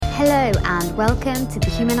Hello and welcome to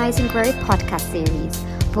the Humanizing Growth podcast series,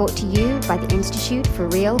 brought to you by the Institute for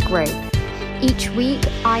Real Growth. Each week,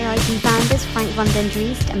 IIG founders Frank van den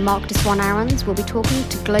Driest and Mark de Swaan-Arons will be talking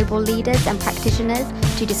to global leaders and practitioners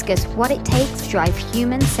to discuss what it takes to drive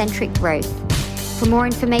human-centric growth. For more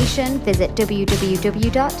information, visit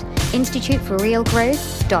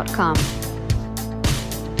www.instituteforrealgrowth.com.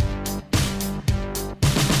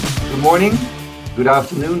 Good morning, good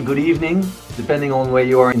afternoon, good evening, depending on where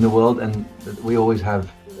you are in the world, and we always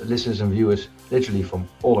have listeners and viewers literally from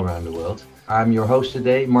all around the world. I'm your host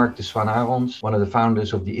today, Mark de Swaan-Arons, one of the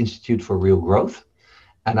founders of the Institute for Real Growth,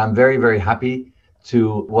 and I'm very, very happy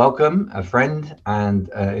to welcome a friend and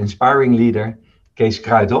inspiring leader, Kees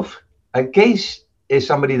Kruithof. Kees is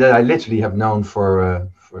somebody that I literally have known for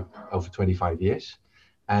over 25 years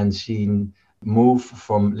and seen move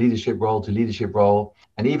from leadership role to leadership role.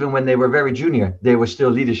 And even when they were very junior, they were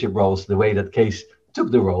still leadership roles, the way that Kees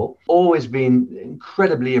took the role. Always been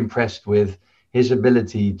incredibly impressed with his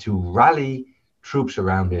ability to rally troops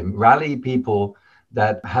around him, rally people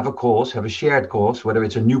that have a shared cause, whether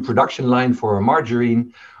it's a new production line for a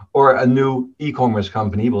margarine or a new e-commerce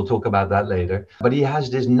company. We'll talk about that later. But he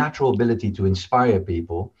has this natural ability to inspire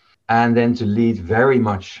people and then to lead very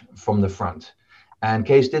much from the front. And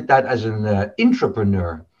Kees did that as an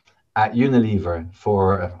entrepreneur at Unilever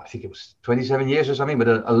for, I think it was 27 years or something, but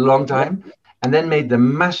a long time. And then made the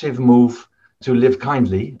massive move to Live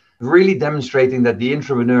Kindly, really demonstrating that the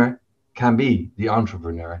entrepreneur can be the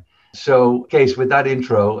entrepreneur. So, Kees, with that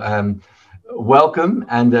intro, welcome.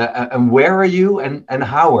 And where are you and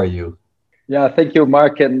how are you? Yeah, thank you,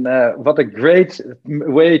 Mark. And what a great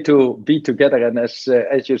way to be together. And as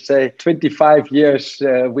you say, 25 years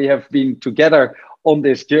we have been together on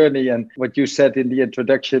this journey. And what you said in the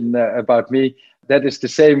introduction about me, that is the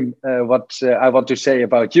same what I want to say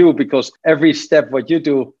about you, because every step what you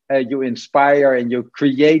do, you inspire and you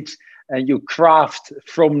create and you craft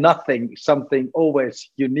from nothing something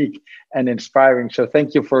always unique and inspiring. So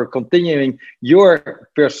thank you for continuing your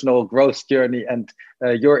personal growth journey and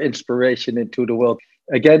your inspiration into the world.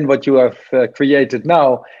 Again, what you have created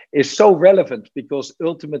now is so relevant because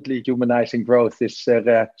ultimately humanizing growth is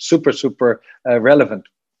super relevant.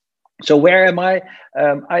 So where am I?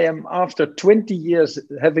 I am, after 20 years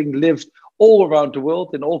having lived all around the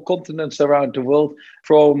world, in all continents around the world,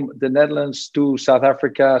 from the Netherlands to South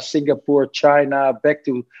Africa, Singapore, China, back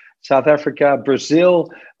to South Africa,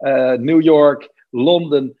 Brazil, New York,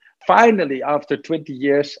 London. Finally, after 20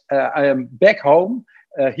 years, I am back home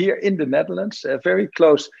here in the Netherlands, very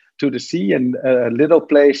close to the sea, in a little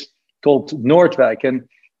place called Noordwijk. And,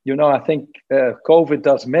 you know, I think COVID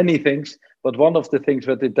does many things, but one of the things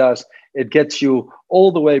that it does, it gets you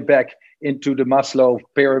all the way back into the Maslow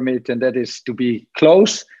pyramid, and that is to be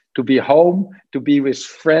close, to be home, to be with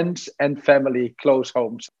friends and family, close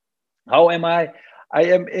homes. How am I? I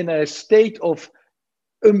am in a state of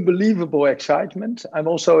unbelievable excitement. I'm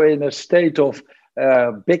also in a state of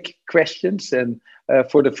big questions, and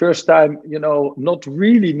for the first time, you know, not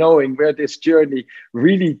really knowing where this journey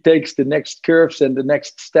really takes the next curves and the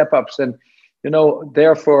next step ups. And, you know,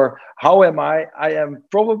 therefore, how am I? I am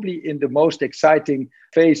probably in the most exciting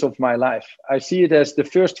phase of my life. I see it as the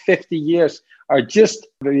first 50 years are just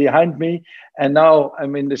behind me. And now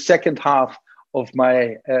I'm in the second half of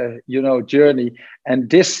my, journey. And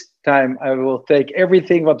this time I will take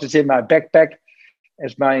everything what is in my backpack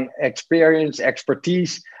as my experience,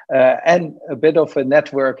 expertise, and a bit of a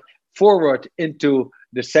network forward into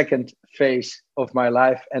the second phase of my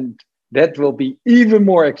life. And that will be even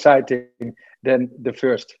more exciting than the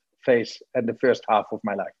first phase and the first half of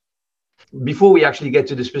my life. Before we actually get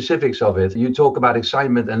to the specifics of it, you talk about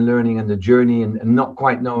excitement and learning and the journey and not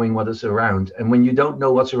quite knowing what is around. And when you don't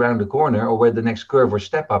know what's around the corner or where the next curve or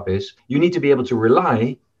step up is, you need to be able to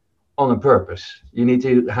rely on a purpose. You need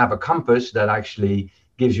to have a compass that actually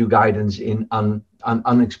gives you guidance in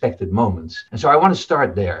unexpected moments. And so I want to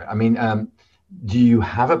start there. I mean, do you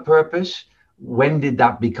have a purpose? When did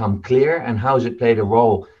that become clear? And how has it played a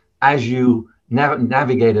role as you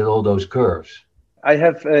navigated all those curves? I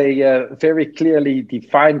have a very clearly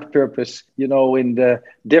defined purpose, you know, in the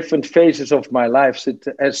different phases of my life. It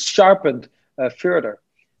has sharpened further.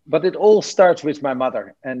 But it all starts with my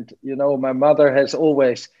mother. And, you know, my mother has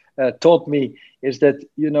always taught me is that,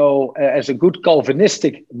 you know, as a good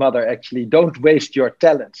Calvinistic mother, actually, don't waste your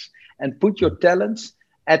talents and put your talents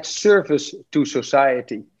at service to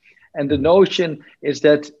society. And the notion is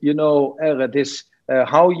that, you know,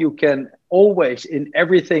 how you can always in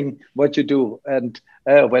everything what you do, and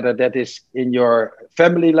whether that is in your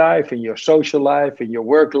family life, in your social life, in your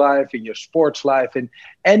work life, in your sports life, in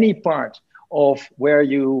any part of where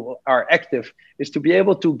you are active is to be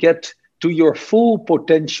able to get to your full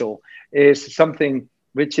potential is something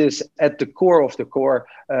which is at the core of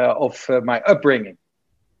of my upbringing.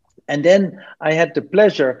 And then I had the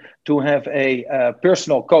pleasure to have a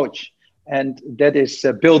personal coach, and that is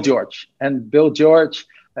Bill George. And Bill George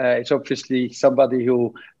is obviously somebody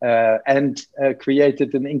who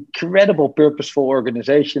created an incredible purposeful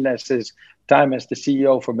organization as his time as the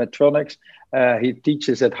CEO for Medtronic. He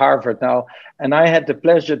teaches at Harvard now, and I had the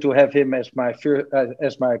pleasure to have him as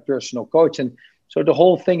my personal coach. And so the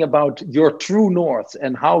whole thing about your true north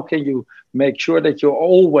and how can you make sure that you're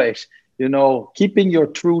always, keeping your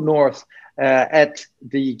true north at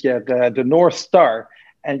the North Star,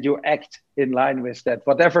 and you act in line with that,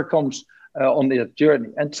 whatever comes on the journey.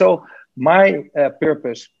 And so my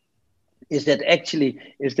purpose is that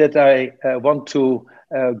I want to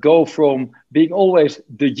go from being always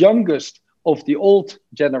the youngest of the old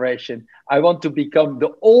generation. I want to become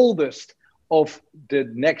the oldest of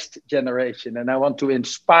the next generation. And I want to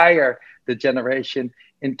inspire the generation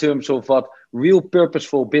in terms of what real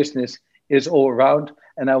purposeful business is all around.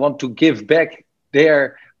 And I want to give back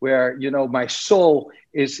there where, my soul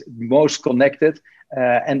is most connected.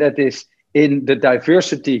 And that is in the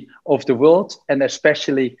diversity of the world, and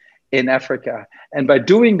especially in Africa. And by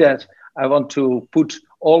doing that, I want to put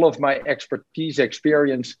all of my expertise,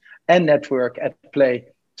 experience, and network at play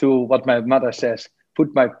to what my mother says,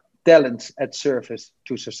 put my talents at service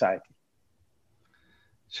to society.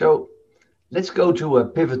 So let's go to a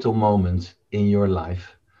pivotal moment in your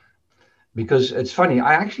life, because it's funny.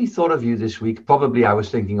 I actually thought of you this week. Probably I was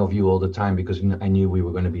thinking of you all the time because I knew we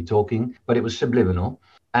were going to be talking, but it was subliminal.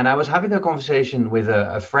 And I was having a conversation with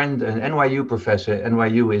a friend, an NYU professor.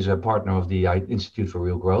 NYU is a partner of the Institute for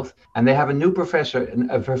Real Growth. And they have a new professor,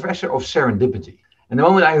 a professor of serendipity. And the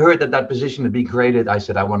moment I heard that position had been created, I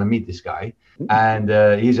said, I want to meet this guy. And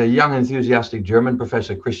he's a young, enthusiastic German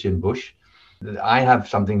professor, Christian Busch. I have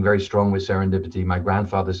something very strong with serendipity. My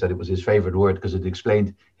grandfather said it was his favorite word because it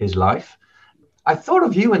explained his life. I thought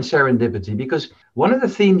of you in serendipity because one of the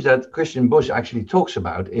themes that Christian Busch actually talks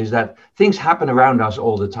about is that things happen around us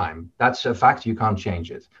all the time. That's a fact, you can't change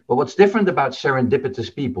it. But what's different about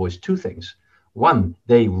serendipitous people is two things. One,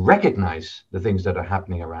 they recognize the things that are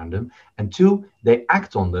happening around them. And two, they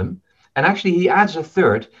act on them. And actually, he adds a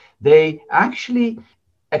third, they actually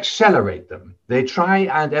accelerate them. They try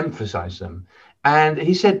and emphasize them. And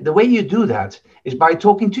he said, the way you do that is by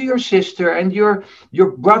talking to your sister and your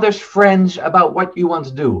brother's friends about what you want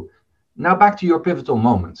to do. Now back to your pivotal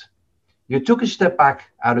moment. You took a step back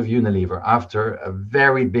out of Unilever after a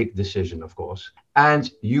very big decision, of course. And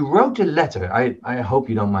you wrote a letter, I hope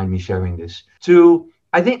you don't mind me sharing this, to,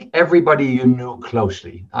 I think, everybody you knew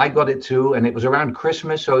closely. I got it too, and it was around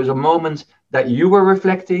Christmas. So it was a moment that you were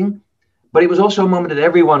reflecting, but it was also a moment that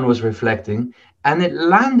everyone was reflecting. And it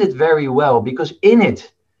landed very well because in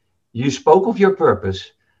it, you spoke of your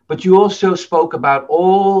purpose, but you also spoke about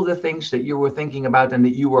all the things that you were thinking about and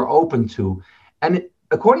that you were open to. And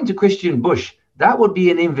according to Christian Busch, that would be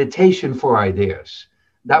an invitation for ideas.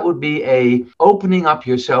 That would be a opening up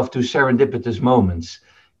yourself to serendipitous moments.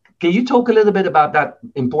 Can you talk a little bit about that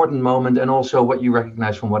important moment and also what you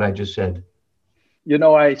recognize from what I just said?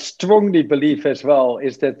 I strongly believe as well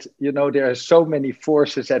is that, there are so many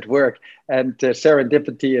forces at work, and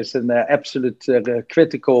serendipity is an absolute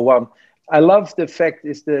critical one. I love the fact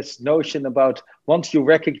is this notion about once you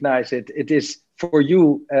recognize it, it is for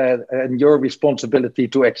you and your responsibility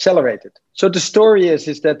to accelerate it. So the story is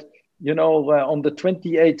that, on the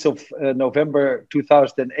 28th of November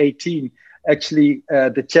 2018, actually,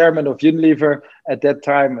 the chairman of Unilever at that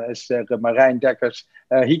time, as Marijn Dekkers,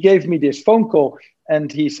 he gave me this phone call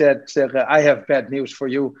and he said, I have bad news for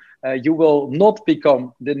you. You will not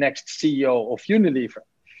become the next CEO of Unilever.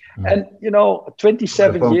 And,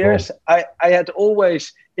 27 years, I had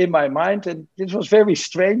always in my mind, and it was very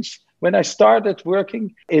strange. When I started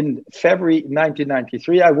working in February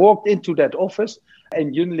 1993, I walked into that office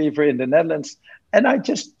in Unilever in the Netherlands, and I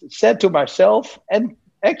just said to myself, and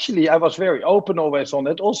actually, I was very open always on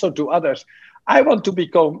it, also to others. I want to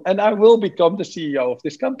become, and I will become the CEO of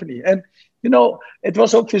this company. And, it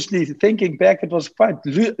was obviously, thinking back, it was quite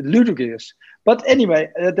ludicrous. But anyway,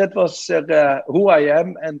 that was who I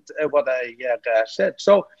am and what I said.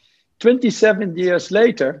 So 27 years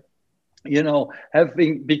later,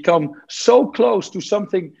 having become so close to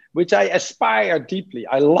something which I aspire deeply.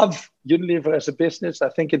 I love Unilever as a business. I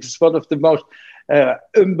think it's one of the most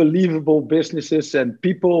unbelievable businesses and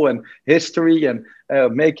people and history, and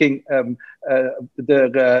making the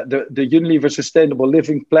Unilever Sustainable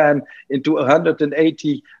Living Plan into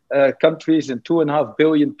 180 countries and 2.5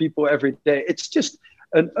 billion people every day. It's just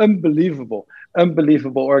an unbelievable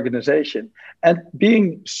organization. And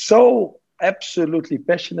being so absolutely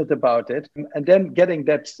passionate about it, and then getting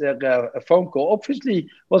that phone call obviously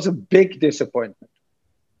was a big disappointment.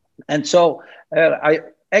 And so I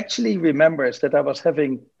actually remembers that I was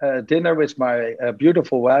having dinner with my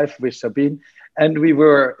beautiful wife, with Sabine, and we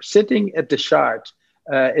were sitting at the Shard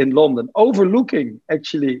in London, overlooking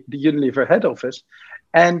actually the Unilever head office.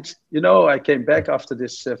 And, I came back after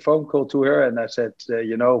this phone call to her, and I said,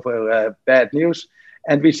 bad news.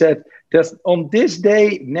 And we said, on this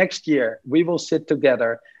day next year, we will sit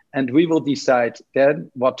together and we will decide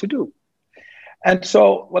then what to do. And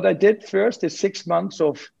so what I did first is 6 months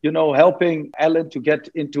of, helping Alan to get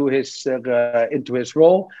into his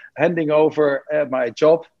role, handing over my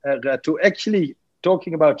job to actually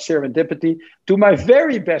talking about serendipity to my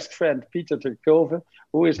very best friend, Peter ter Kulve,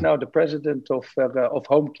 who is now the president of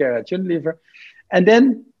home care at Unilever. And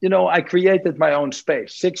then, I created my own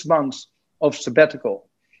space, 6 months of sabbatical.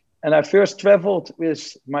 And I first traveled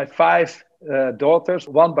with my 5 daughters,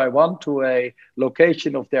 one by one, to a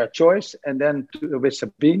location of their choice, and then with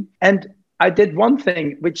Sabine. And I did one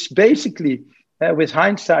thing, which basically, with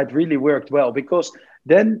hindsight, really worked well, because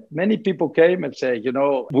then many people came and say,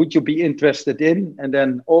 would you be interested in? And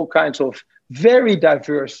then all kinds of very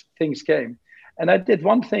diverse things came. And I did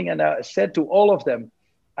one thing, and I said to all of them,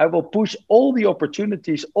 I will push all the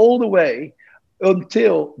opportunities all the way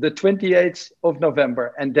until the 28th of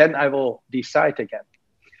November, and then I will decide again.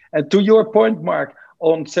 And to your point, Mark,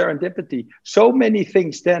 on serendipity, so many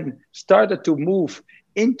things then started to move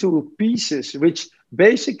into pieces, which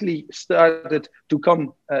basically started to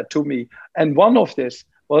come to me. And one of this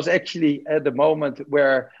was actually at the moment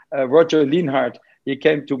where Roger Lienhard, he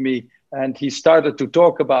came to me and he started to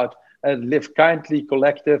talk about Live Kindly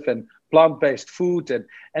Collective and plant-based food.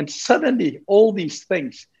 And suddenly all these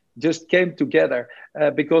things just came together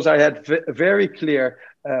because I had very clear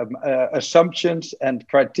assumptions and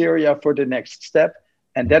criteria for the next step.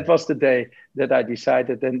 And that was the day that I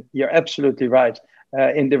decided. And you're absolutely right.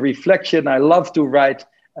 In the reflection, I love to write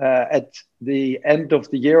at the end of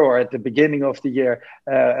the year or at the beginning of the year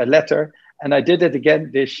a letter. And I did it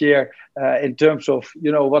again this year in terms of,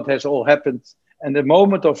 what has all happened. And the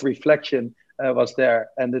moment of reflection was there.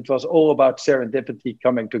 And it was all about serendipity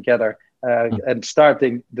coming together and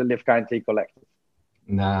starting the Live Kindly Collective.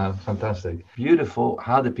 Nah, fantastic. Beautiful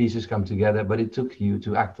how the pieces come together, but it took you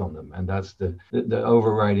to act on them. And that's the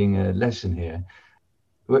overriding lesson here.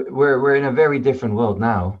 We're in a very different world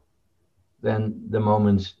now than the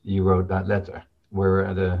moment you wrote that letter. We're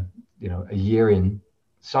at a year in.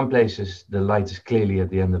 Some places the light is clearly at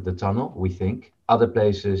the end of the tunnel, we think. Other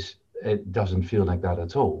places it doesn't feel like that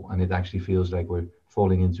at all, and it actually feels like we're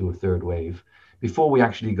falling into a third wave. Before we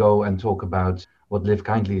actually go and talk about what Live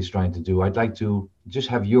Kindly is trying to do, I'd like to just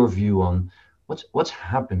have your view on what's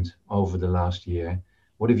happened over the last year.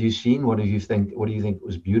 What have you seen? What do you think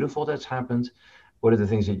was beautiful that's happened? What are the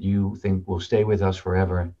things that you think will stay with us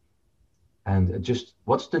forever? And just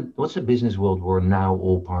what's the business world we're now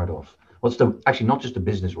all part of? Actually not just the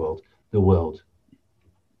business world, the world.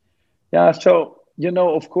 Yeah, so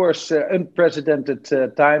of course,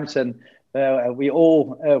 unprecedented times, and we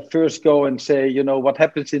all first go and say, what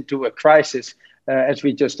happens into a crisis. As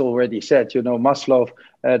we just already said, Maslow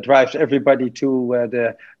drives everybody to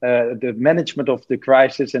the management of the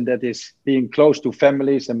crisis, and that is being close to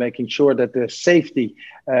families and making sure that the safety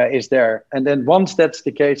is there. And then once that's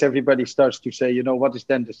the case, everybody starts to say, what is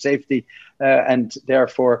then the safety, and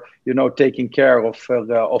therefore, taking care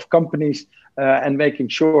of companies. And making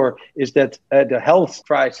sure is that the health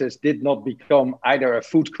crisis did not become either a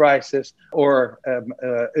food crisis or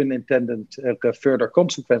unintended further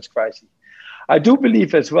consequence crisis. I do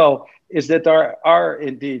believe as well is that there are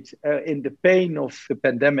indeed in the pain of the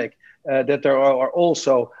pandemic that there are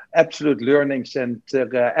also absolute learnings and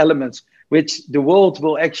elements which the world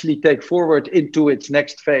will actually take forward into its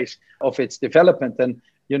next phase of its development. And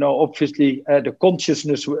obviously, the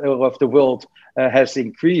consciousness of the world has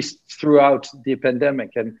increased throughout the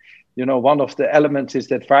pandemic. And, one of the elements is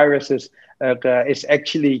that viruses is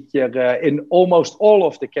actually, in almost all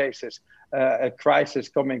of the cases, a crisis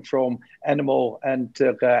coming from animal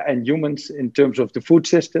and humans in terms of the food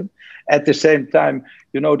system. At the same time,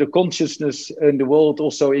 the consciousness in the world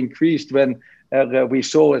also increased when we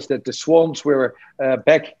saw is that the swans were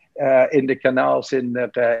back in the canals in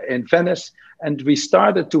Venice. And we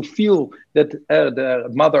started to feel that the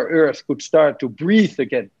Mother Earth could start to breathe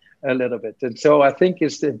again a little bit. And so I think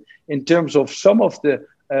it's in terms of some of the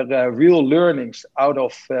real learnings out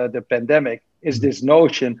of the pandemic is this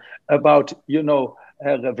notion about,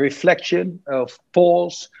 the reflection of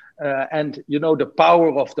pause and, the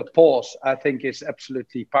power of the pause, I think is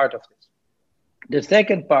absolutely part of this. The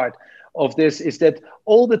second part of this is that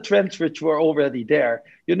all the trends which were already there,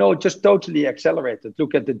 just totally accelerated.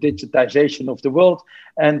 Look at the digitization of the world.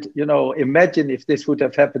 And, imagine if this would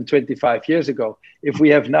have happened 25 years ago, if we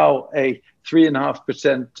have now a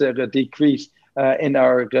 3.5% decrease in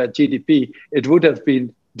our GDP, it would have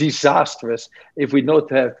been disastrous if we not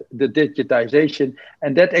have the digitization.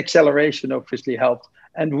 And that acceleration obviously helped.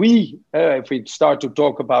 And if we start to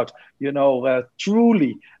talk about,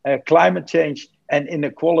 truly climate change and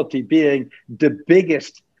inequality being the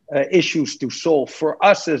biggest issues to solve for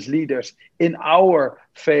us as leaders in our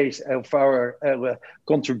phase of our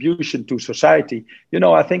contribution to society,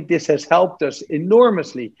 I think this has helped us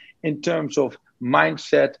enormously in terms of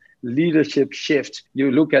mindset, leadership shift.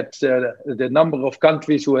 You look at the number of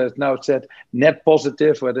countries who have now said net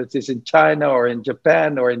positive, whether it is in China or in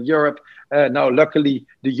Japan or in Europe. Now, luckily,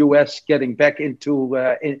 the US getting back into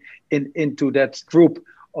that group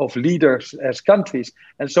of leaders as countries.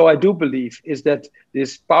 And so I do believe is that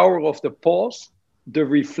this power of the pause, the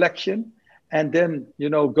reflection, and then,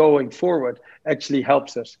 going forward actually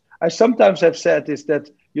helps us. I sometimes have said is that,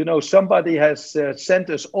 somebody has sent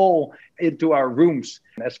us all into our rooms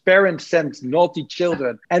as parents send naughty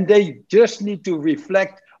children, and they just need to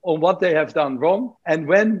reflect on what they have done wrong. And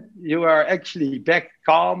when you are actually back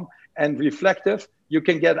calm and reflective, you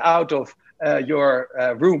can get out of your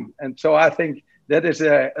room. And so I think that is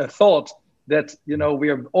a thought that, we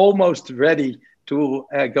are almost ready to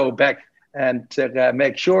go back and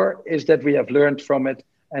make sure is that we have learned from it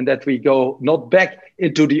and that we go not back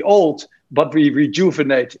into the old, but we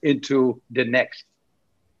rejuvenate into the next.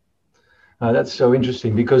 That's so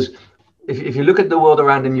interesting because if you look at the world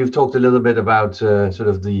around, and you've talked a little bit about sort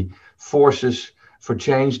of the forces for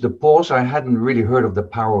change, the pause, I hadn't really heard of the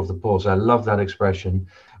power of the pause. I love that expression.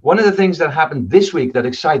 One of the things that happened this week that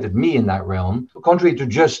excited me in that realm, contrary to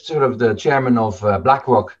just sort of the chairman of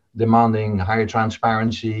BlackRock demanding higher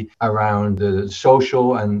transparency around the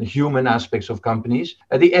social and human aspects of companies,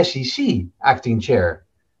 the SEC acting chair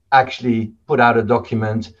actually put out a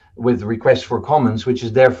document with requests for comments, which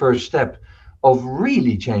is their first step of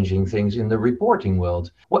really changing things in the reporting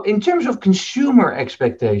world. Well, in terms of consumer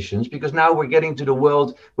expectations, because now we're getting to the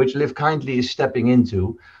world which Live Kindly is stepping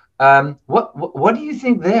into, what do you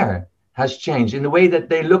think there has changed in the way that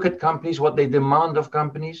they look at companies, what they demand of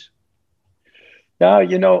companies? Yeah,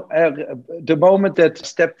 the moment that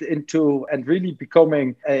stepped into and really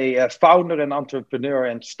becoming a founder and entrepreneur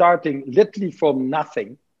and starting literally from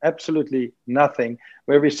nothing, absolutely nothing,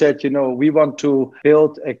 where we said, we want to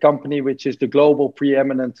build a company which is the global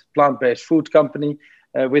preeminent plant-based food company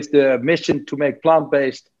with the mission to make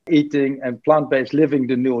plant-based eating and plant-based living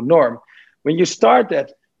the new norm. When you start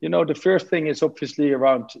that, the first thing is obviously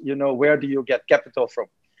around, where do you get capital from?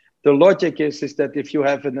 The logic is that if you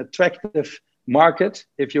have an attractive market,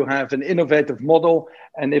 if you have an innovative model,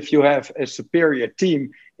 and if you have a superior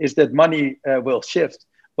team, is that money will shift.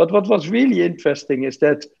 But what was really interesting is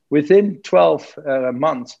that within 12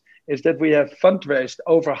 months is that we have fundraised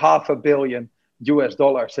over $500 million.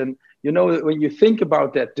 And, when you think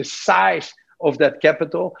about that, the size of that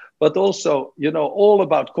capital, but also, all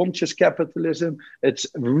about conscious capitalism, it's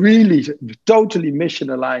really totally mission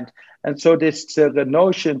aligned. And so this the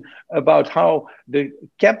notion about how the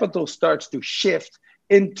capital starts to shift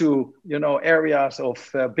into, areas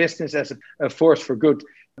of business as a force for good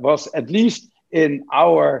was, at least in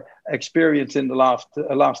our experience in the last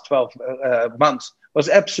 12 months, was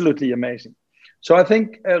absolutely amazing. So I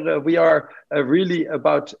think we are really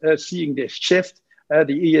about seeing this shift. The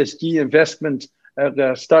ESG investment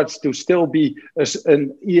starts to still be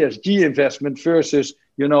an ESG investment versus,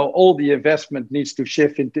 all the investment needs to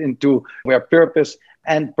shift into where purpose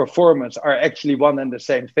and performance are actually one and the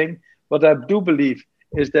same thing. What I do believe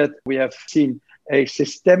is that we have seen a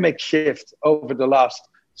systemic shift over the last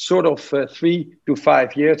sort of 3 to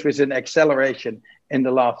 5 years with an acceleration in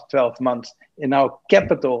the last 12 months. And now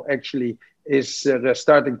capital actually is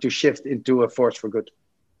starting to shift into a force for good.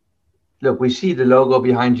 Look, we see the logo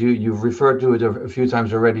behind you. You've referred to it a few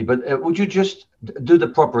times already, but would you just do the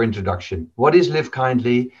proper introduction? What is Live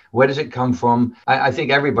Kindly? Where does it come from? I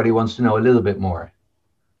think everybody wants to know a little bit more.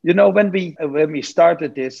 When we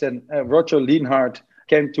started this, and Roger Lienhard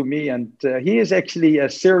came to me, and he is actually a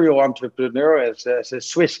serial entrepreneur, as a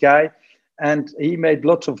Swiss guy. And he made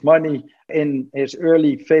lots of money in his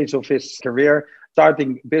early phase of his career,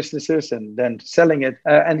 starting businesses and then selling it.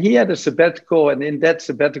 And he had a sabbatical. And in that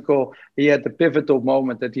sabbatical, he had the pivotal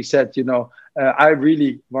moment that he said, I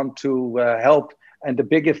really want to help. And the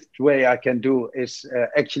biggest way I can do is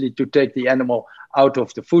actually to take the animal out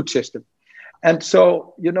of the food system. And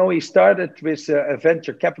so, he started with a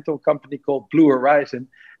venture capital company called Blue Horizon.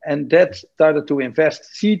 And that started to invest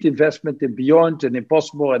seed investment in Beyond and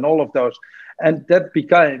Impossible and all of those. And that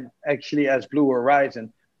became actually, as Blue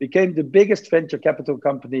Horizon, became the biggest venture capital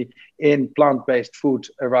company in plant-based food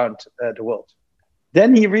around the world.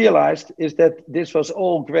 Then he realized is that this was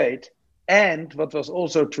all great. And what was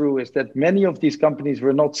also true is that many of these companies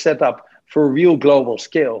were not set up for real global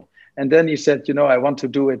scale. And then he said, I want to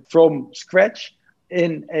do it from scratch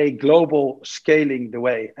in a global scaling the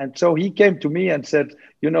way. And so he came to me and said,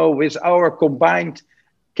 with our combined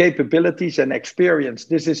capabilities and experience,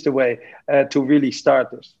 this is the way to really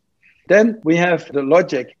start this. Then we have the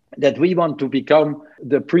logic that we want to become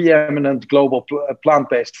the preeminent global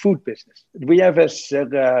plant-based food business. We have as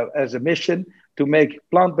a mission to make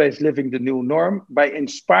plant-based living the new norm by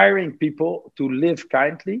inspiring people to live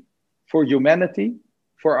kindly for humanity,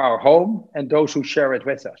 for our home, and those who share it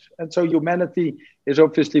with us. And so humanity is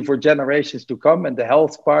obviously for generations to come, and the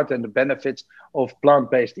health part and the benefits of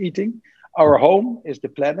plant-based eating. Our home is the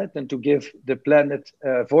planet, and to give the planet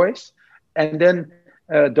voice. And then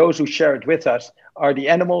those who share it with us are the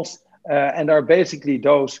animals, and are basically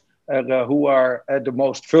those who are the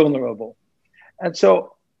most vulnerable. And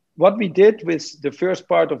so what we did with the first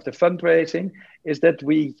part of the fundraising is that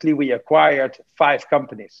we acquired 5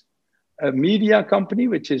 companies. A media company,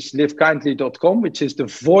 which is livekindly.com, which is the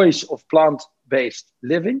voice of plant-based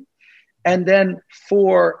living. And then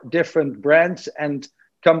 4 different brands and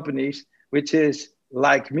companies, which is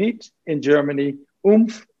Like Meat in Germany,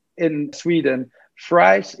 Oomph in Sweden,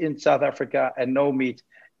 Fries in South Africa, and No Meat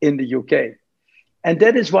in the UK. And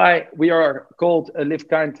that is why we are called a Live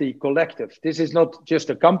Kindly Collective. This is not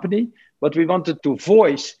just a company, but we wanted to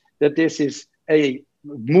voice that this is a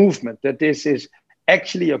movement, that this is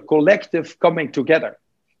actually a collective coming together.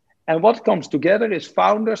 And what comes together is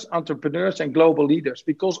founders, entrepreneurs, and global leaders,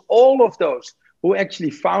 because all of those who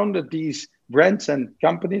actually founded these brands and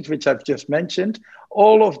companies, which I've just mentioned,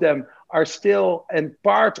 all of them are still a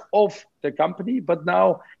part of the company, but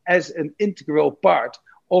now as an integral part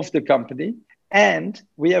of the company. And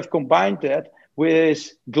we have combined that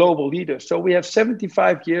with global leaders. So we have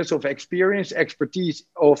 75 years of experience, expertise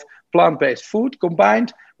of plant-based food,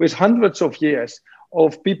 combined with hundreds of years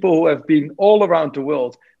of people who have been all around the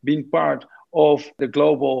world, being part of the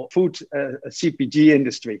global food CPG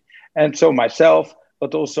industry. And so myself,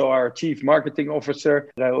 but also our chief marketing officer,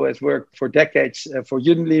 who has worked for decades for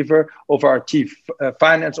Unilever, of our chief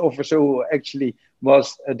finance officer, who actually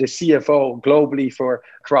was the CFO globally for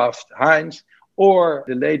Kraft Heinz, or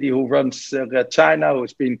the lady who runs China,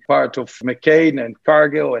 who's been part of McCain and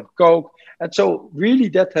Cargill and Coke. And so really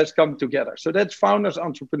that has come together. So that's founders,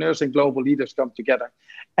 entrepreneurs, and global leaders come together.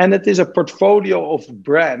 And it is a portfolio of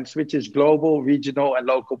brands, which is global, regional, and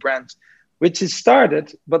local brands, which is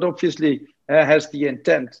started, but obviously has the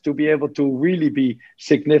intent to be able to really be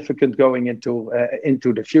significant going into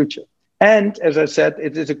the future. And as I said,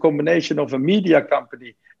 it is a combination of a media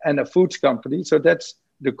company and a foods company. So that's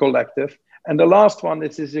the collective. And the last one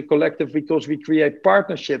is a collective because we create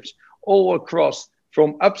partnerships all across,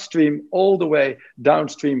 from upstream all the way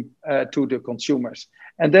downstream to the consumers.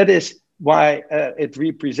 And that is why it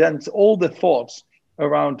represents all the thoughts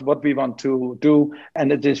around what we want to do.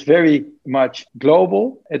 And it is very much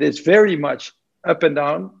global. It is very much up and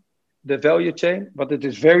down the value chain, but it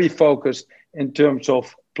is very focused in terms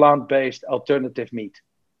of plant-based alternative meat.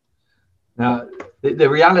 Now, the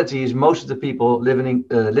reality is most of the people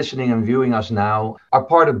listening and viewing us now are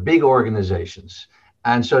part of big organizations.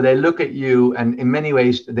 And so they look at you, and in many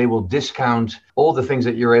ways, they will discount all the things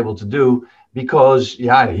that you're able to do because, he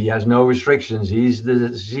has no restrictions. He's the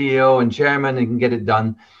CEO and chairman and can get it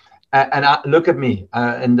done. And look at me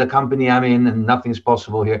and the company I'm in, and nothing's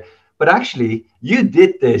possible here. But actually, you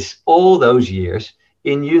did this all those years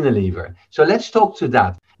in Unilever. So let's talk to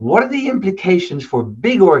that. What are the implications for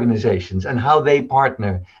big organizations and how they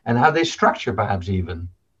partner and how they structure, perhaps even?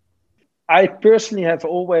 I personally have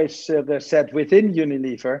always said within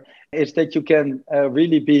Unilever is that you can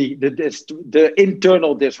really be the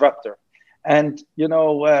internal disruptor. And,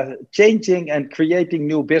 changing and creating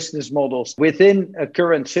new business models within a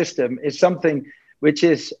current system is something which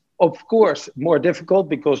is, of course, more difficult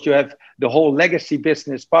because you have the whole legacy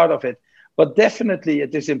business part of it. But definitely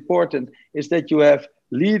it is important is that you have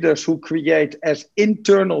leaders who create as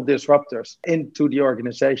internal disruptors into the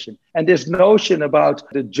organization. And this notion about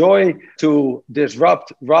the joy to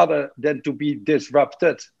disrupt rather than to be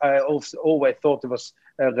disrupted, I also always thought it was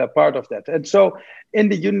a part of that. And so in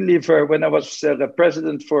the Unilever, when I was the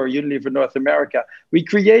president for Unilever North America, we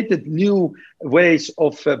created new ways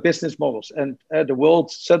of business models. And the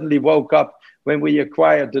world suddenly woke up when we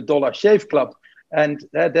acquired the Dollar Shave Club. And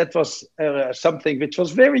that was something which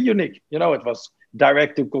was very unique. You know, it was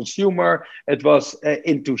direct to consumer. It was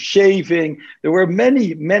into shaving. There were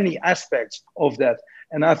many, many aspects of that.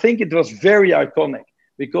 And I think it was very iconic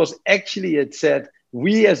because actually it said,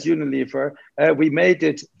 we as Unilever, we made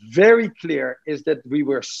it very clear is that we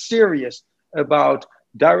were serious about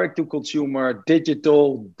direct to consumer,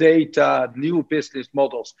 digital, data, new business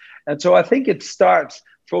models. And so I think it starts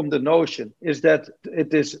from the notion is that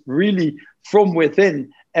it is really from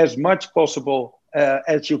within as much possible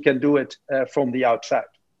as you can do it from the outside.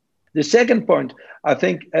 The second point, I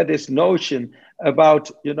think, this notion about,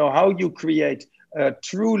 you know, how you create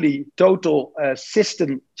truly total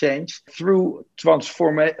system change through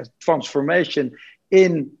transformation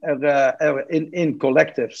in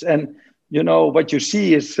collectives. And, you know, what you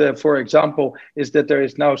see is, for example, is that there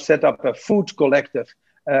is now set up a food collective,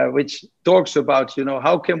 which talks about, you know,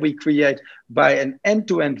 how can we create by an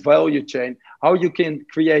end-to-end value chain, how you can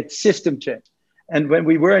create system change. And when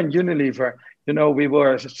we were in Unilever, you know, we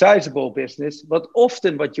were a sizable business, but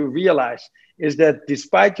often what you realize is that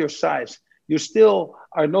despite your size, you still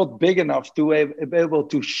are not big enough to be able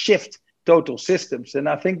to shift total systems. And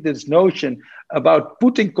I think this notion about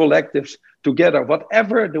putting collectives together,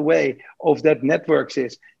 whatever the way of that networks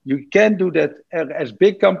is, you can do that as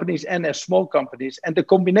big companies and as small companies. And the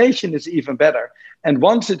combination is even better. And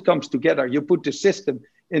once it comes together, you put the system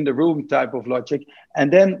in the room type of logic,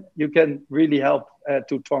 and then you can really help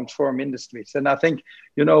to transform industries. And I think,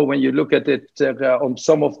 you know, when you look at it on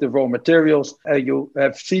some of the raw materials, you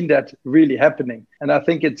have seen that really happening. And I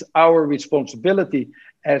think it's our responsibility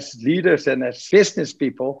as leaders and as business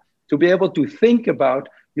people to be able to think about,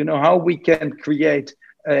 you know, how we can create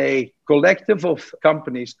a collective of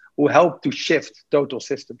companies who help to shift total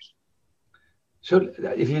systems. So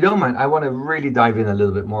if you don't mind, I want to really dive in a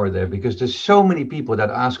little bit more there, because there's so many people that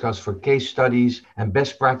ask us for case studies and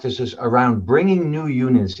best practices around bringing new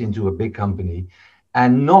units into a big company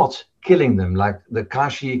and not killing them. Like the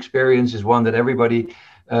Kashi experience is one that everybody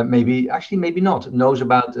maybe not knows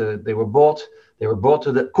about. They were brought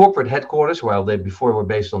to the corporate headquarters while they before were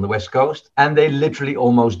based on the West Coast, and they literally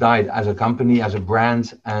almost died as a company, as a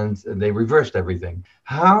brand, and they reversed everything.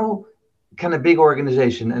 How can a big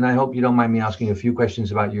organization, and I hope you don't mind me asking a few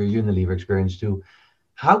questions about your Unilever experience too,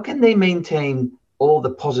 how can they maintain all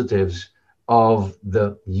the positives of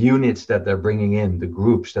the units that they're bringing in, the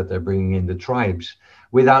groups that they're bringing in, the tribes,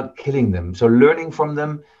 without killing them? So learning from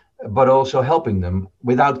them, but also helping them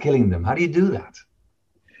without killing them. How do you do that?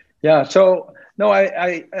 Yeah, so no,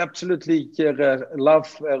 I absolutely love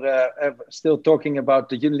still talking about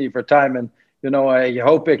the Unilever time. And you know, I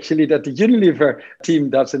hope actually that the Unilever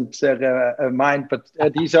team doesn't mind, but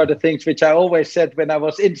these are the things which I always said when I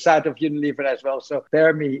was inside of Unilever as well. So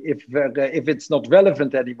bear me if it's not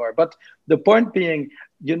relevant anymore. But the point being,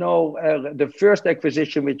 you know, the first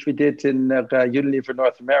acquisition which we did in Unilever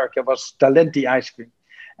North America was Talenti ice cream.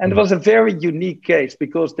 And it was a very unique case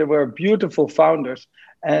because there were beautiful founders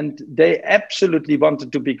and they absolutely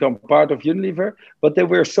wanted to become part of Unilever, but they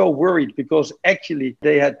were so worried because actually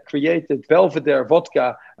they had created Belvedere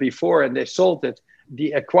vodka before and they sold it.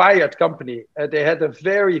 The acquired company, they had a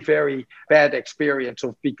very, very bad experience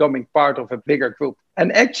of becoming part of a bigger group.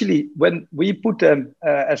 And actually, when we put them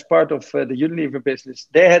as part of the Unilever business,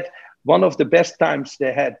 they had one of the best times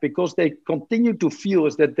they had because they continued to feel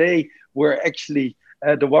as that they were actually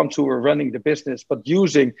the ones who were running the business, but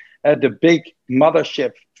using the big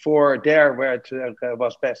mothership for there where it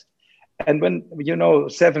was best. And when, you know,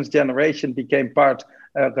 seventh generation became part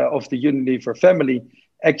of the Unilever family,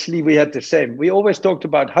 actually we had the same. We always talked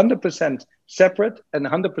about 100% separate and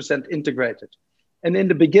 100% integrated. And in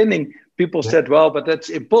the beginning, people said, well, but that's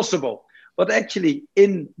impossible. But actually,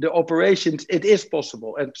 in the operations, it is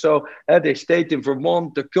possible. And so they stayed in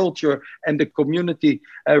Vermont, the culture and the community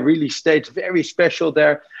really stayed very special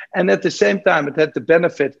there. And at the same time, it had the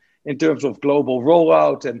benefit in terms of global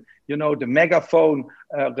rollout and, you know, the megaphone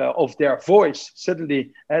of their voice.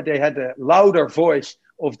 Suddenly, they had a louder voice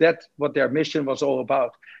of that, what their mission was all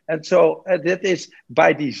about. And so that is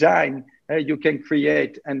by design, you can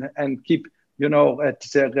create and keep, you know,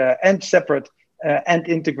 and separate and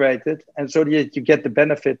integrated, and so that you get the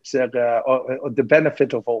benefits, or the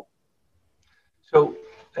benefit of all. So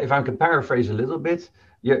if I can paraphrase a little bit,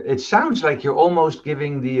 it sounds like you're almost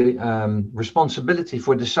giving the responsibility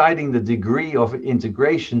for deciding the degree of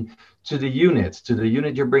integration to the unit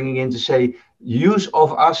you're bringing in, to say, use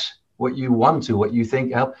of us what you want to, what you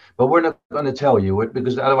think help, but we're not going to tell you it,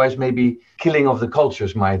 because otherwise maybe killing of the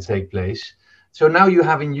cultures might take place. So now you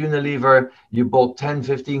have in Unilever, you bought 10,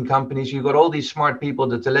 15 companies, you got all these smart people,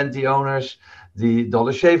 the Talenti owners, the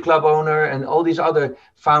Dollar Shave Club owner, and all these other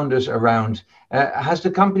founders around. Has the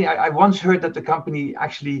company, I once heard that the company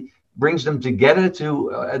actually brings them together to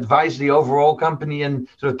advise the overall company and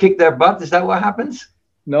sort of kick their butt. Is that what happens?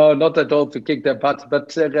 No, not at all to kick their butt,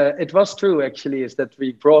 but it was true actually, is that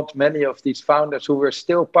we brought many of these founders who were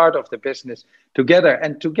still part of the business together,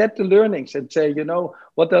 and to get the learnings and say,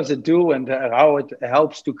 what does it do, and how it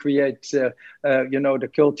helps to create, the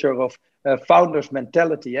culture of founders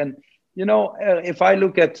mentality. And, if I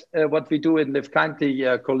look at what we do in Live Kindly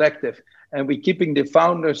Collective, and we're keeping the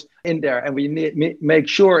founders in there, and we make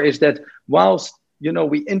sure is that whilst,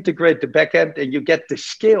 we integrate the back end and you get the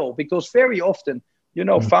scale, because very often,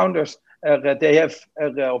 founders, they have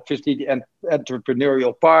obviously the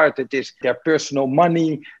entrepreneurial part. It is their personal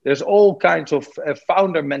money. There's all kinds of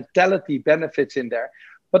founder mentality benefits in there.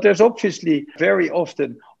 But there's obviously very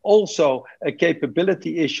often also a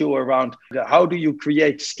capability issue around how do you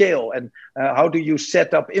create scale, and how do you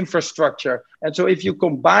set up infrastructure. And so if you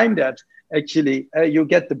combine that, actually, you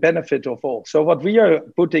get the benefit of all. So what we are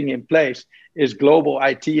putting in place is global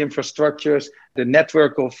IT infrastructures, the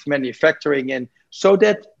network of manufacturing in, so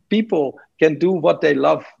that people can do what they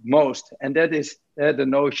love most. And that is the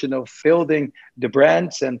notion of building the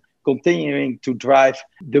brands and continuing to drive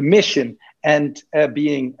the mission and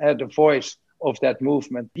being the voice of that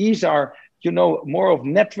movement. These are, more of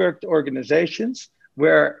networked organizations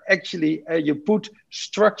where actually you put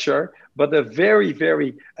structure, but a very,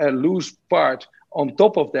 very loose part on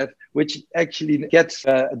top of that, which actually gets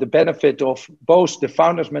the benefit of both the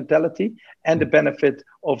founder's mentality and the benefit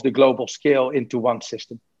of the global scale into one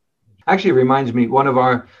system. Actually reminds me, one of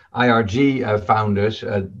our IRG founders,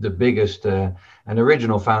 the biggest and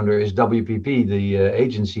original founder, is WPP, the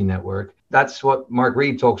agency network. That's what Mark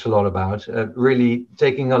Reed talks a lot about, really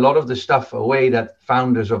taking a lot of the stuff away that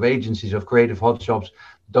founders of agencies, of creative hot shops,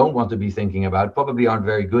 don't want to be thinking about, probably aren't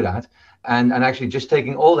very good at, and actually just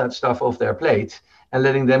taking all that stuff off their plate and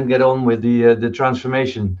letting them get on with the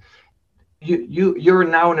transformation. You're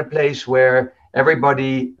now in a place where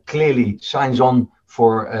everybody clearly signs on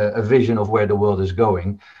for a vision of where the world is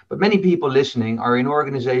going. But many people listening are in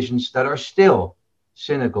organizations that are still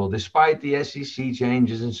cynical, despite the SEC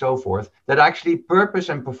changes and so forth, that actually purpose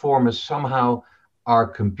and performance somehow are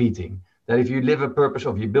competing. That if you live a purpose,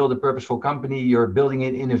 or if you build a purposeful company, you're building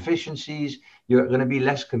in inefficiencies, you're going to be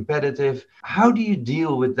less competitive. How do you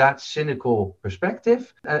deal with that cynical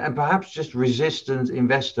perspective and perhaps just resistant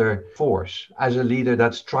investor force as a leader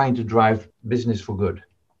that's trying to drive business for good?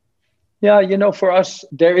 Yeah, for us,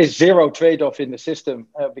 there is zero trade-off in the system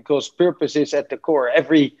because purpose is at the core.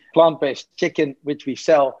 Every plant-based chicken which we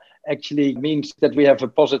sell actually means that we have a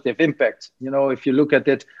positive impact. If you look at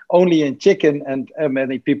it only in chicken, and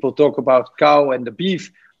many people talk about cow and the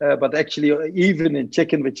beef, but actually even in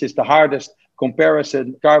chicken, which is the hardest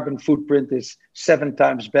comparison, carbon footprint is 7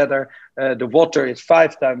 times better. The water is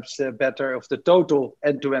 5 times better of the total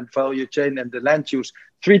end-to-end value chain, and the land use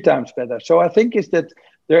 3 times better. So I think is that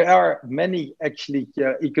there are many actually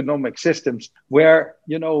economic systems where,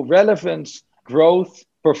 relevance, growth,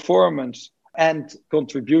 performance, and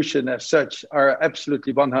contribution as such are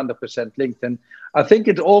absolutely 100% linked. And I think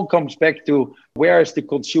it all comes back to where is the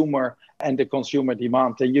consumer and the consumer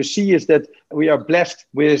demand. And you see is that we are blessed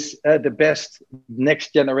with the best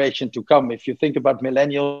next generation to come. If you think about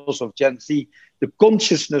millennials of Gen Z, the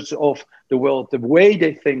consciousness of the world, the way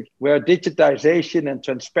they think, where digitization and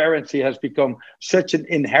transparency has become such an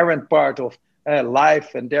inherent part of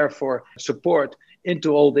life and therefore support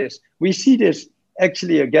into all this. We see this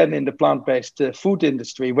actually again in the plant-based food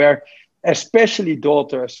industry, where especially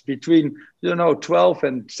daughters between 12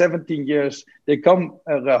 and 17 years, they come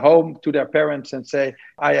home to their parents and say,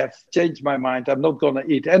 I have changed my mind, I'm not going to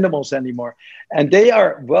eat animals anymore. And they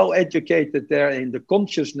are well educated there in the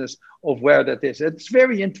consciousness of where that is. It's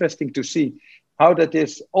very interesting to see how that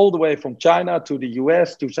is all the way from China to the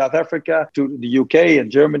US to South Africa to the UK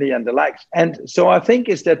and Germany and the likes. And so I think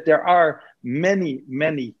is that there are many,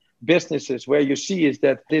 many businesses where you see is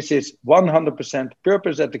that this is 100%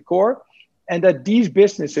 purpose at the core, and that these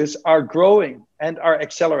businesses are growing and are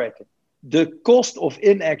accelerating. The cost of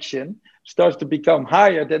inaction starts to become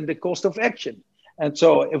higher than the cost of action. And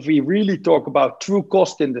so if we really talk about true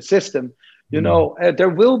cost in the system, There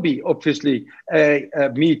will be obviously a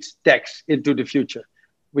meat tax into the future.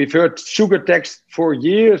 We've heard sugar tax for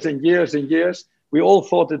years and years and years. We all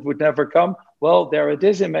thought it would never come. Well, there it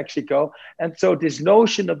is in Mexico. And so this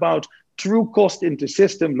notion about true cost into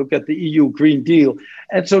system, look at the EU Green Deal.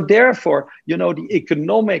 And so therefore, the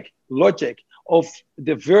economic logic of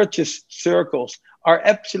the virtuous circles are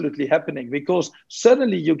absolutely happening, because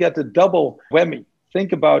suddenly you get a double whammy.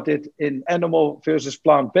 Think about it in animal versus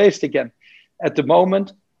plant-based again. At the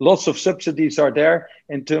moment, lots of subsidies are there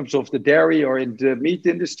in terms of the dairy or in the meat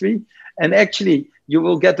industry. And actually, you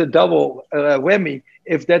will get a double whammy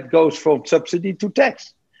if that goes from subsidy to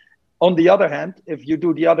tax. On the other hand, if you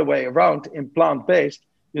do the other way around in plant-based,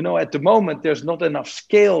 at the moment, there's not enough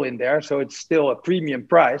scale in there. So it's still a premium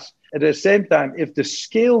price. At the same time, if the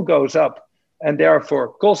scale goes up and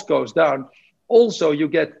therefore cost goes down, also you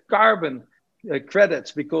get carbon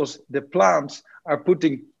credits, because the plants are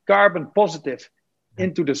putting carbon positive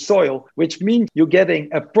into the soil, which means you're getting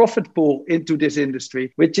a profit pool into this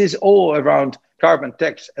industry, which is all around carbon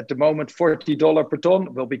tax. At the moment, $40 per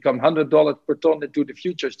ton will become $100 per ton into the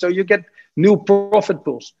future. So you get new profit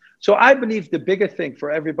pools. So I believe the bigger thing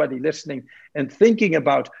for everybody listening and thinking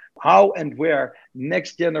about how and where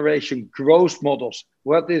next generation growth models,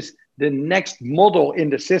 what is the next model in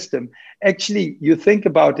the system, actually you think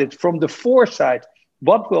about it from the foresight,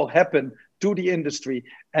 what will happen to the industry.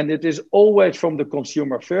 And it is always from the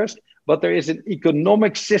consumer first, but there is an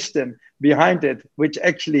economic system behind it, which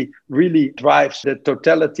actually really drives the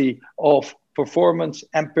totality of performance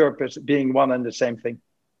and purpose being one and the same thing.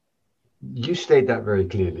 You state that very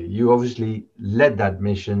clearly. You obviously led that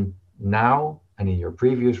mission now and in your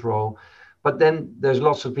previous role, but then there's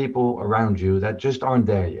lots of people around you that just aren't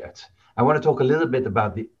there yet. I want to talk a little bit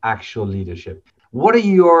about the actual leadership. What are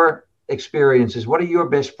your experiences? What are your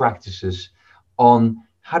best practices on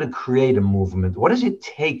how to create a movement? What does it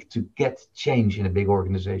take to get change in a big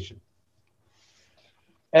organization?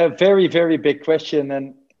 A very, very big question.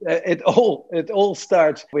 And it all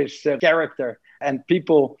starts with character and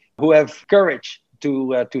people who have courage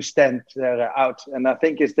to stand out. And I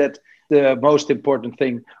think is that the most important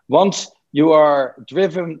thing. Once you are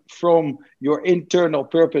driven from your internal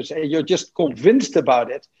purpose and you're just convinced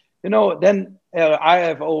about it, then I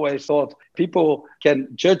have always thought people can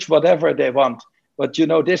judge whatever they want, but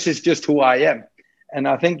this is just who I am. And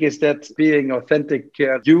I think is that being authentic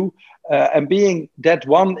you and being that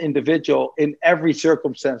one individual in every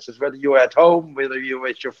circumstances, whether you're at home, whether you're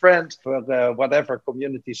with your friends, or whatever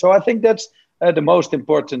community. So I think that's the most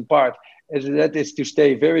important part, is to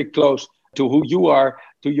stay very close to who you are,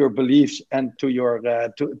 to your beliefs, and to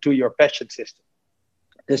your passion system.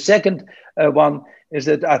 The second one is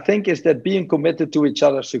that I think is that being committed to each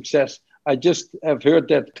other's success. I just have heard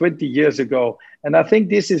that 20 years ago. And I think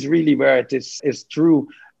this is really where it is true.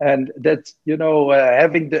 And that,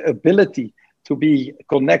 having the ability to be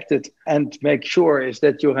connected and make sure is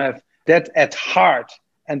that you have that at heart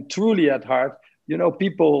and truly at heart,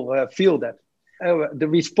 people feel that. The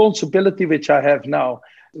responsibility which I have now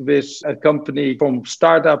with a company from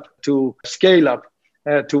startup to scale up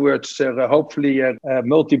towards hopefully a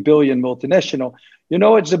multi-billion multinational,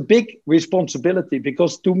 it's a big responsibility,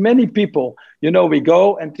 because to many people, we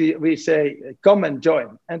go and we say, come and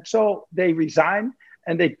join. And so they resign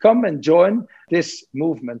and they come and join this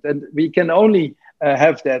movement. And we can only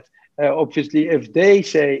have that, obviously, if they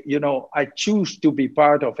say, I choose to be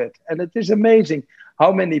part of it. And it is amazing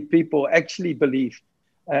how many people actually believe.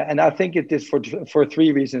 And I think it is for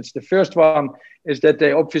three reasons. The first one is that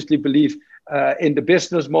they obviously believe in the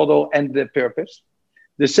business model and the purpose.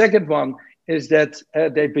 The second one is that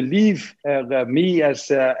they believe me as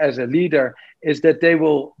a leader, is that they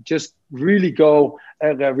will just really go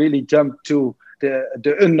really jump to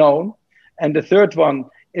the unknown. And the third one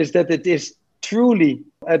is that it is truly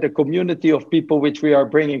the community of people which we are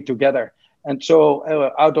bringing together. And so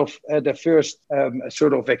out of the first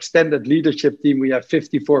sort of extended leadership team, we have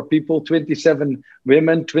 54 people, 27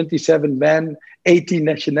 women, 27 men, 18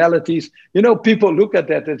 nationalities. People look at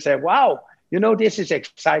that and say, wow, this is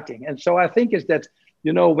exciting. And so I think is that,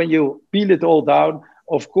 when you peel it all down,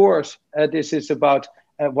 of course, this is about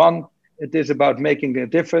it is about making a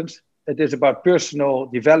difference. It is about personal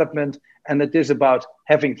development, and it is about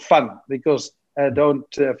having fun, because don't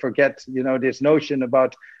forget, this notion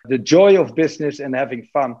about the joy of business and having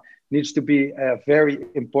fun needs to be a very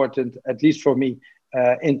important, at least for me,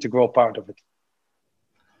 integral part of it.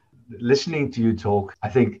 listening to you talk, I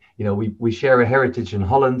think, we share a heritage in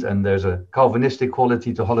Holland, and there's a Calvinistic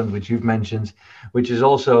quality to Holland, which you've mentioned, which is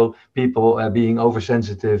also people being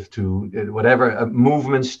oversensitive to whatever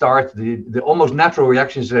movements start, the almost natural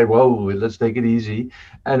reaction to say, whoa, let's take it easy.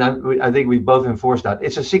 And I think we both enforce that.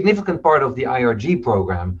 It's a significant part of the IRG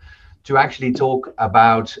program to actually talk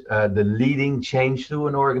about the leading change through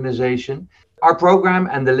an organization. Our program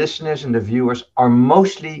and the listeners and the viewers are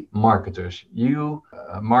mostly marketers. You,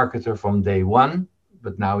 a marketer from day one,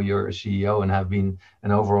 but now you're a CEO and have been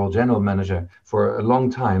an overall general manager for a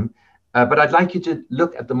long time. But I'd like you to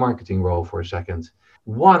look at the marketing role for a second.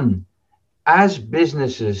 One, as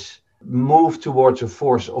businesses move towards a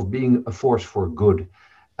force of being a force for good,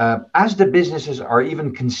 as the businesses are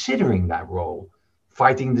even considering that role,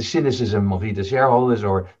 fighting the cynicism of either shareholders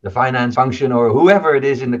or the finance function or whoever it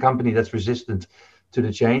is in the company that's resistant to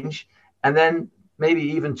the change, and then maybe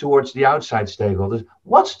even towards the outside stakeholders,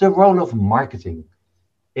 what's the role of marketing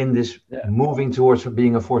in this moving towards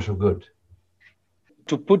being a force of good?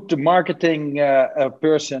 To put the marketing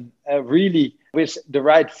person really with the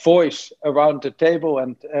right voice around the table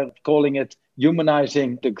and calling it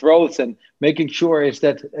humanizing the growth and making sure is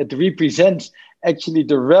that it represents actually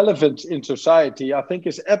the relevance in society, I think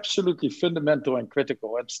is absolutely fundamental and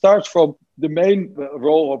critical. It starts from the main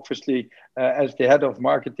role, obviously, as the head of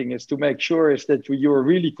marketing, is to make sure is that you are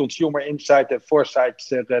really consumer insight and foresight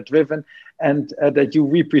driven, and that you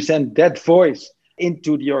represent that voice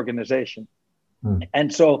into the organization.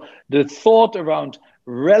 And so the thought around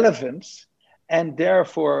relevance and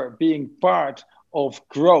therefore being part of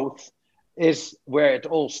growth is where it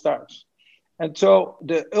all starts. And so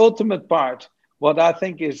the ultimate part, what I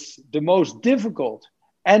think is the most difficult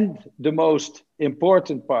and the most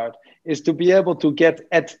important part, is to be able to get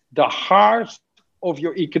at the heart of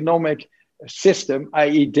your economic system,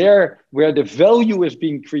 i.e. there where the value is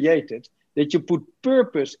being created, that you put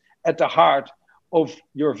purpose at the heart of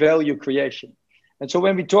your value creation. And so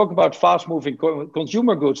when we talk about fast-moving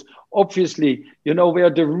consumer goods, obviously,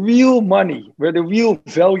 where the real money, where the real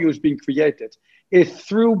value is being created is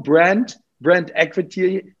through brand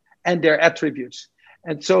equity, and their attributes.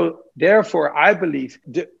 And so therefore, I believe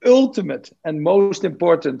the ultimate and most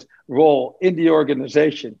important role in the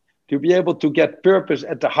organization to be able to get purpose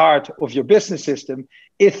at the heart of your business system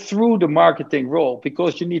is through the marketing role,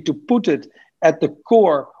 because you need to put it at the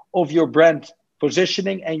core of your brand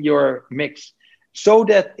positioning and your mix. So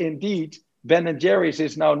that indeed, Ben & Jerry's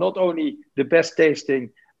is now not only the best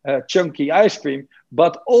tasting chunky ice cream,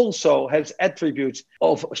 but also has attributes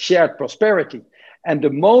of shared prosperity. And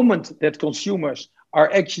the moment that consumers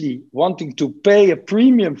are actually wanting to pay a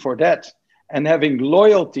premium for that and having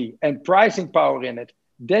loyalty and pricing power in it,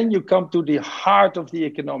 then you come to the heart of the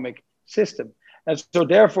economic system. And so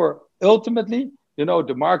therefore, ultimately,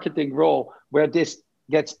 the marketing role where this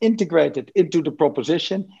gets integrated into the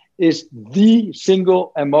proposition is the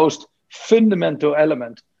single and most fundamental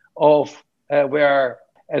element of where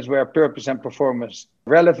purpose and performance,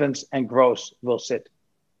 relevance and growth will sit.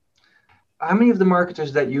 How many of the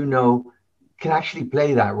marketers that you know can actually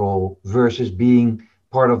play that role versus being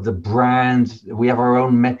part of the brand? We have our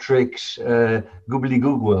own metrics,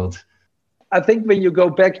 gobbledygook world. I think when you go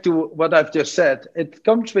back to what I've just said, it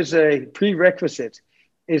comes with a prerequisite,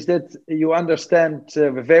 is that you understand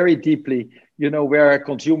very deeply, where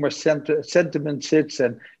consumer sentiment sits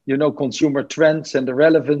and, consumer trends and the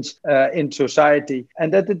relevance in society.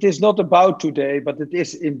 And that it is not about today, but it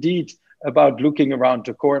is indeed about looking around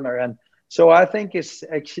the corner. And so I think it's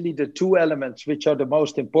actually the two elements which are the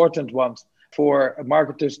most important ones for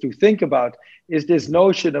marketers to think about, is this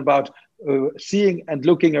notion about seeing and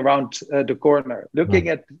looking around the corner, looking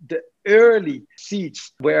at the early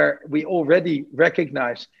seeds where we already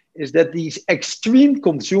recognize is that these extreme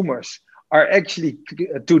consumers are actually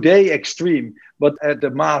today extreme, but the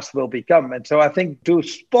mass will become. And so I think to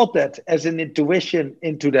spot that as an intuition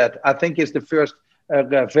into that, I think is the first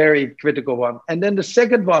very critical one. And then the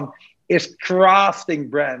second one is crafting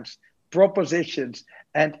brands, propositions,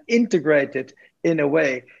 and integrate it in a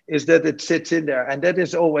way is that it sits in there. And that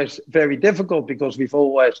is always very difficult because we've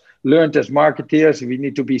always learned as marketeers, we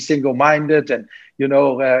need to be single-minded. And,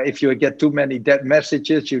 if you get too many dead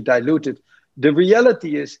messages, you dilute it. The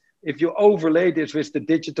reality is, if you overlay this with the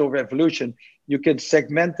digital revolution, you can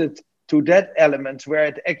segment it to that element where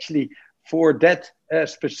it actually, for that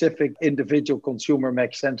specific individual consumer,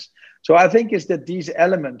 makes sense. So I think is that these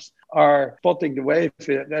elements are spotting the way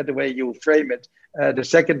you frame it. The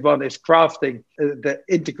second one is crafting the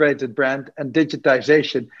integrated brand, and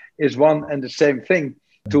digitization is one and the same thing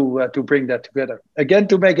to bring that together. Again,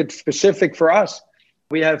 to make it specific for us,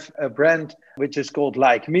 We have a brand which is called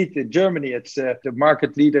Like Meat in Germany. It's the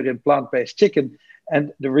market leader in plant-based chicken.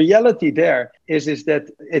 And the reality there is that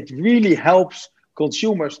it really helps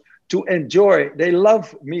consumers to enjoy. They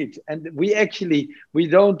love meat. And we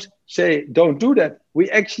don't say, don't do that. We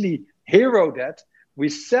actually hero that. We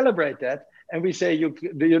celebrate that. And we say, you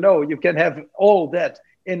can have all that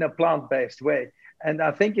in a plant-based way. And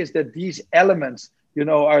I think is that these elements,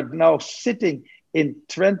 are now sitting in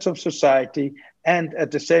trends of society, and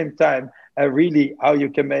at the same time, really how you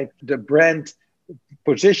can make the brand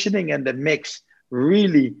positioning and the mix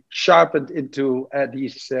really sharpened into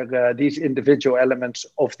these individual elements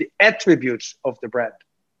of the attributes of the brand.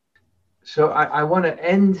 So I want to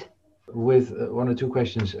end with one or two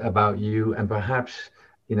questions about you, and perhaps,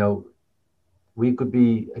 we could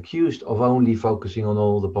be accused of only focusing on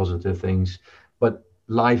all the positive things, but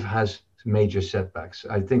life has major setbacks.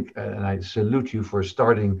 I think, and I salute you for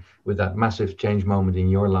starting with that massive change moment in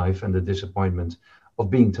your life and the disappointment of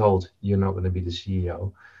being told you're not going to be the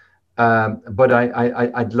CEO. But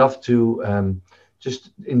I'd love to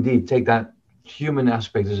just indeed take that human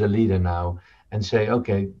aspect as a leader now and say,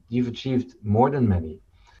 okay, you've achieved more than many.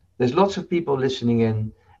 There's lots of people listening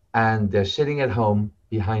in, and they're sitting at home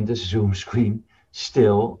behind a Zoom screen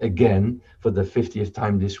still, again, for the 50th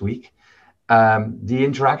time this week. The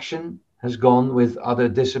interaction has gone with other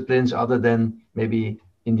disciplines other than maybe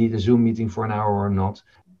indeed a Zoom meeting for an hour or not.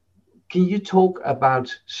 Can you talk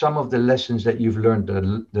about some of the lessons that you've learned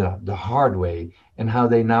the hard way, and how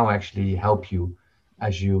they now actually help you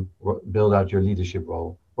as you build out your leadership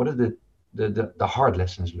role? What are the hard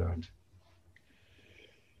lessons learned?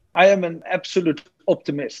 I am an absolute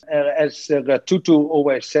optimist. As Tutu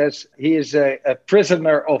always says, he is a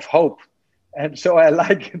prisoner of hope. And so I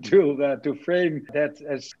like to frame that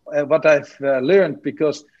as what I've learned,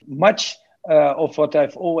 because much of what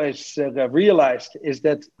I've always realized is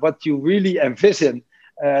that what you really envision,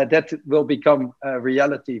 that will become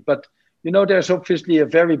reality. But, there's obviously a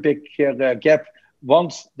very big gap.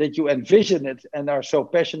 Once that you envision it and are so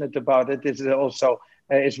passionate about it, is also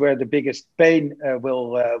is where the biggest pain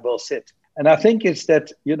will sit. And I think it's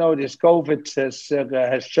that, this COVID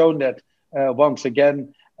has shown that once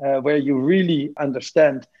again, where you really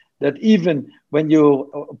understand that even when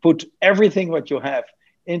you put everything what you have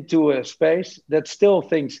into a space, that still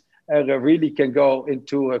things really can go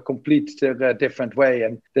into a complete different way,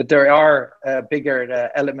 and that there are bigger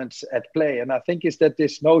elements at play. And I think is that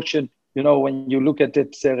this notion, when you look at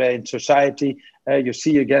it in society, you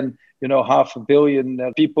see again, 500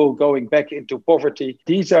 million people going back into poverty.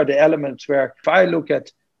 These are the elements where, if I look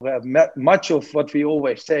at much of what we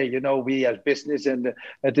always say, we as business, and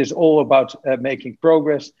it is all about making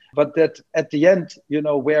progress, but that at the end,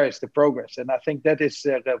 where is the progress? And I think that is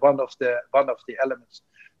one of the elements.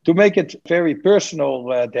 To make it very personal,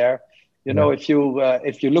 if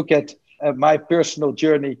you look at my personal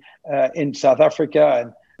journey in South Africa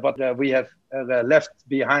and what we have left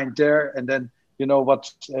behind there, and then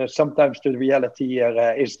what sometimes the reality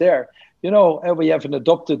is there. We have an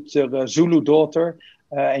adopted Zulu daughter.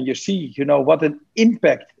 And you see, what an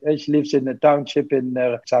impact. She lives in a township in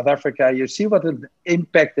South Africa. You see what an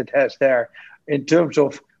impact it has there in terms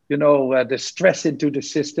of, the stress into the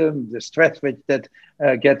system, the stress which that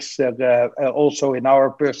gets also in our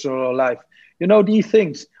personal life. These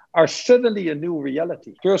things are suddenly a new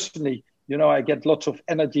reality. Personally, I get lots of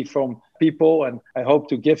energy from people, and I hope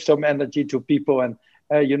to give some energy to people. And,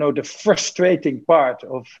 the frustrating part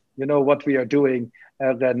of, what we are doing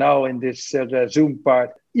now in this Zoom part,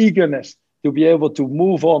 eagerness to be able to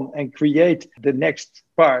move on and create the next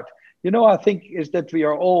part. I think is that we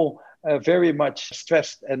are all very much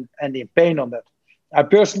stressed and in pain on that. I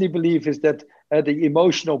personally believe is that the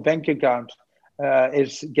emotional bank account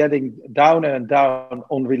is getting down and down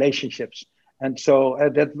on relationships. And so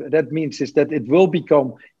that means is that it will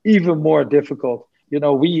become even more difficult.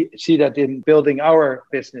 We see that in building our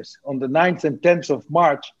business. On the 9th and 10th of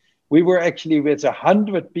March, we were actually with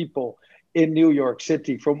 100 people in New York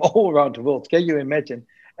City from all around the world. Can you imagine?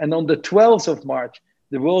 And on the 12th of March,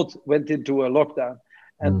 the world went into a lockdown.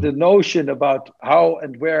 And the notion about how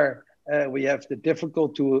and where we have the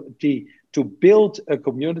difficulty to build a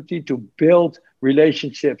community, to build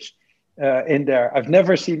relationships in there. I've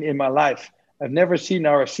never seen in my life. I've never seen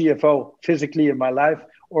our CFO physically in my life,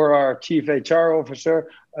 or our chief HR officer.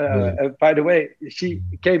 By the way, she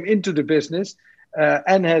came into the business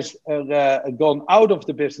and has gone out of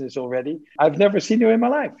the business already. I've never seen her in my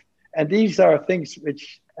life. And these are things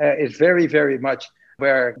which is very, very much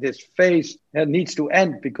where this phase needs to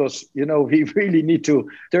end, because, we really need to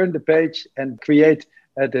turn the page and create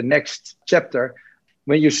the next chapter.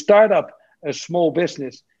 When you start up a small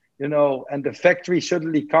business, and the factory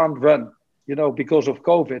suddenly can't run, because of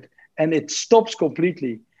COVID, and it stops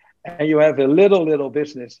completely, and you have a little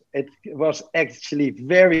business. It was actually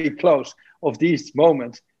very close of these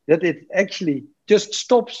moments that it actually just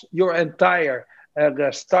stops your entire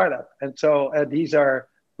startup. And so these are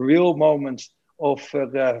real moments of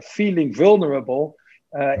feeling vulnerable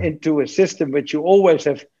into a system which you always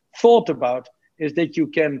have thought about, is that you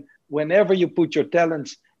can, whenever you put your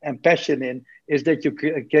talents and passion in, is that you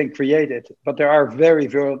can create it. But there are very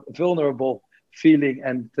vulnerable feeling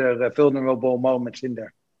and vulnerable moments in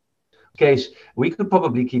there. Kees, we could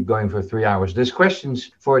probably keep going for 3 hours. There's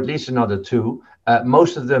questions for at least another 2.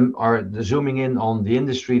 Most of them are zooming in on the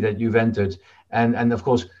industry that you've entered. And of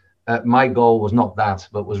course, my goal was not that,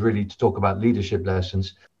 but was really to talk about leadership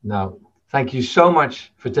lessons. Now, thank you so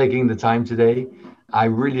much for taking the time today. I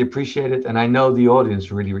really appreciate it. And I know the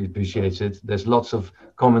audience really appreciates it. There's lots of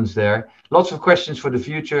comments there, lots of questions for the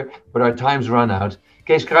future, but our time's run out.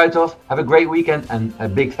 Kees Kruithof, have a great weekend and a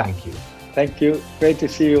big thank you. Thank you. Great to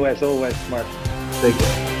see you as always, Mark. Take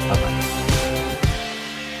care. Bye-bye.